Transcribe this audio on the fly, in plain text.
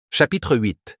Chapitre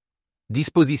 8.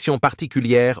 Dispositions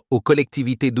particulières aux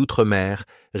collectivités d'outre-mer,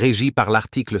 régies par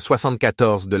l'article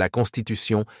 74 de la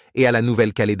Constitution et à la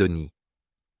Nouvelle-Calédonie.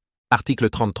 Article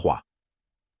 33.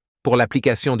 Pour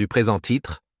l'application du présent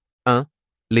titre, 1.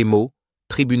 Les mots «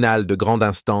 tribunal de grande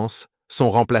instance » sont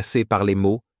remplacés par les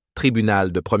mots «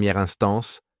 tribunal de première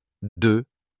instance ». 2.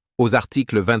 Aux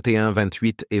articles 21,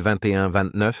 28 et 21,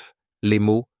 29, les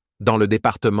mots « dans le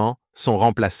département » sont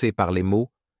remplacés par les mots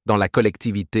 « dans la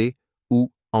collectivité »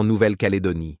 ou « en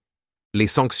Nouvelle-Calédonie ». Les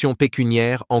sanctions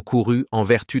pécuniaires encourues en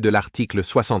vertu de l'article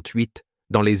 68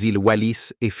 dans les îles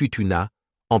Wallis et Futuna,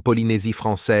 en Polynésie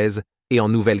française et en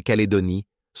Nouvelle-Calédonie,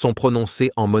 sont prononcées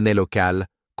en monnaie locale,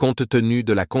 compte tenu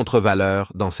de la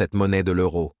contre-valeur dans cette monnaie de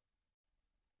l'euro.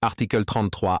 Article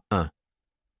 33.1.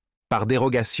 Par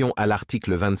dérogation à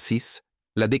l'article 26,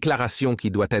 la déclaration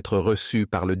qui doit être reçue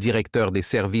par le directeur des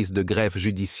services de greffe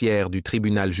judiciaire du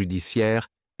tribunal judiciaire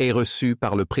est reçue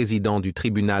par le président du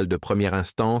tribunal de première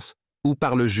instance ou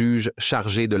par le juge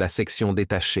chargé de la section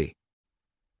détachée.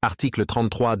 Article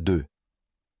 33.2.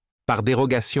 Par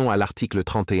dérogation à l'article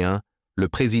 31, le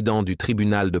président du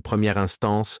tribunal de première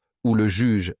instance ou le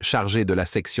juge chargé de la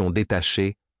section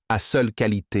détachée a seule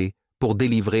qualité pour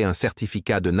délivrer un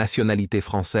certificat de nationalité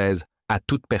française à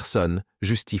toute personne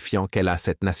justifiant qu'elle a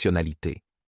cette nationalité.